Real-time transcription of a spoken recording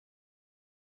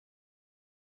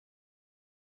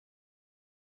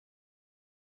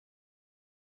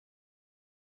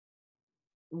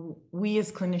we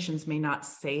as clinicians may not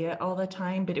say it all the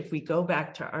time, but if we go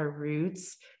back to our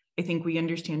roots, I think we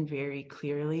understand very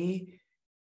clearly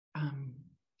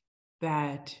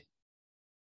that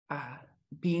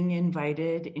being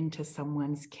invited into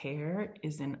someone's care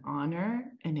is an honor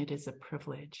and it is a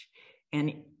privilege.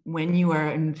 And when you are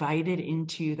invited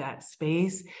into that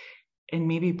space, and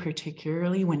maybe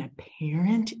particularly when a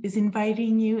parent is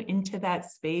inviting you into that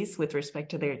space with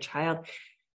respect to their child,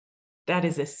 that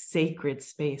is a sacred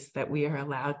space that we are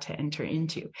allowed to enter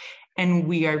into. And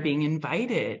we are being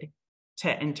invited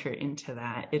to enter into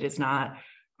that. It is not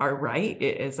our right,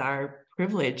 it is our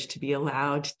privilege to be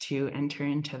allowed to enter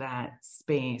into that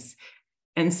space.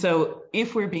 And so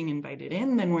if we're being invited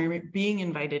in, then we're being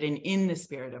invited in the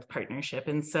spirit of partnership.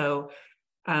 And so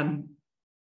I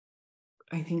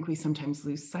think we sometimes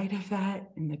lose sight of that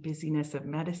in the busyness of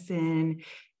medicine,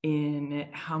 in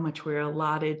how much we're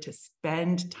allotted to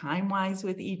spend time-wise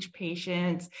with each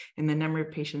patient, in the number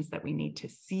of patients that we need to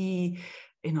see,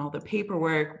 in all the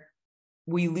paperwork.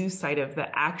 We lose sight of the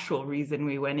actual reason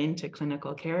we went into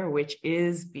clinical care, which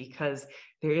is because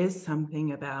there is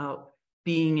something about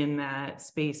being in that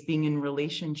space, being in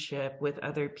relationship with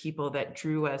other people that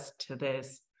drew us to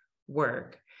this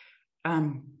work.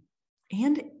 And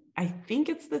I think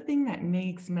it's the thing that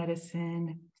makes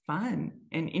medicine fun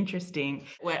and interesting.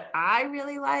 What I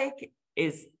really like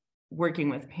is working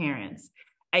with parents.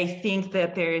 I think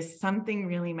that there is something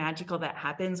really magical that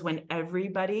happens when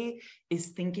everybody is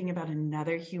thinking about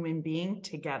another human being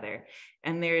together.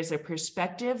 And there's a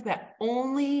perspective that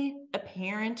only a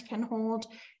parent can hold,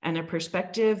 and a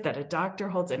perspective that a doctor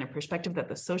holds, and a perspective that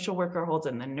the social worker holds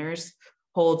and the nurse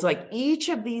holds. Like, each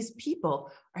of these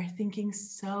people are thinking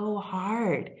so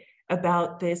hard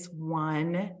about this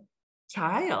one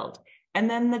child. And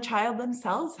then the child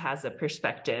themselves has a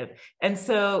perspective. And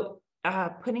so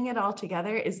putting it all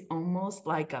together is almost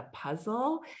like a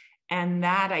puzzle. And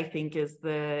that, I think, is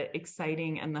the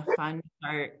exciting and the fun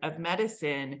part of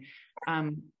medicine.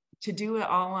 To do it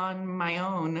all on my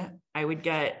own, I would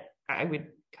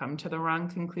come to the wrong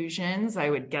conclusions. I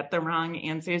would get the wrong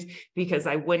answers because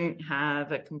I wouldn't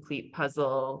have a complete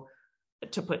puzzle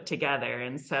to put together.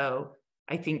 And so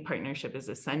I think partnership is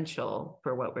essential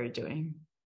for what we're doing.